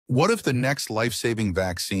What if the next life-saving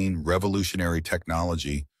vaccine, revolutionary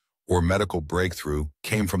technology, or medical breakthrough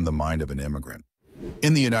came from the mind of an immigrant?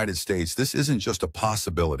 In the United States, this isn't just a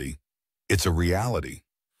possibility, it's a reality.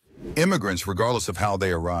 Immigrants, regardless of how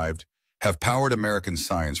they arrived, have powered American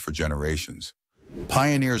science for generations.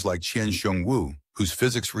 Pioneers like Chien-Shiung Wu, whose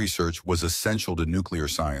physics research was essential to nuclear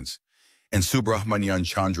science, and Subrahmanyan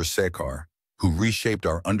Chandrasekhar, who reshaped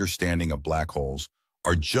our understanding of black holes,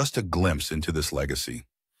 are just a glimpse into this legacy.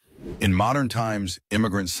 In modern times,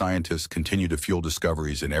 immigrant scientists continue to fuel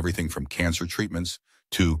discoveries in everything from cancer treatments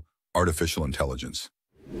to artificial intelligence.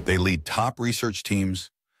 They lead top research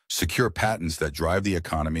teams, secure patents that drive the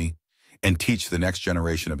economy, and teach the next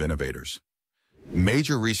generation of innovators.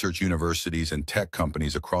 Major research universities and tech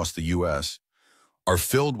companies across the U.S. are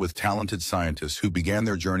filled with talented scientists who began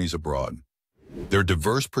their journeys abroad. Their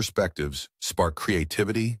diverse perspectives spark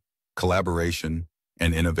creativity, collaboration,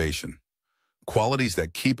 and innovation, qualities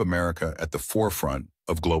that keep America at the forefront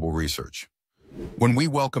of global research. When we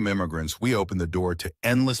welcome immigrants, we open the door to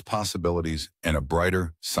endless possibilities and a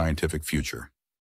brighter scientific future.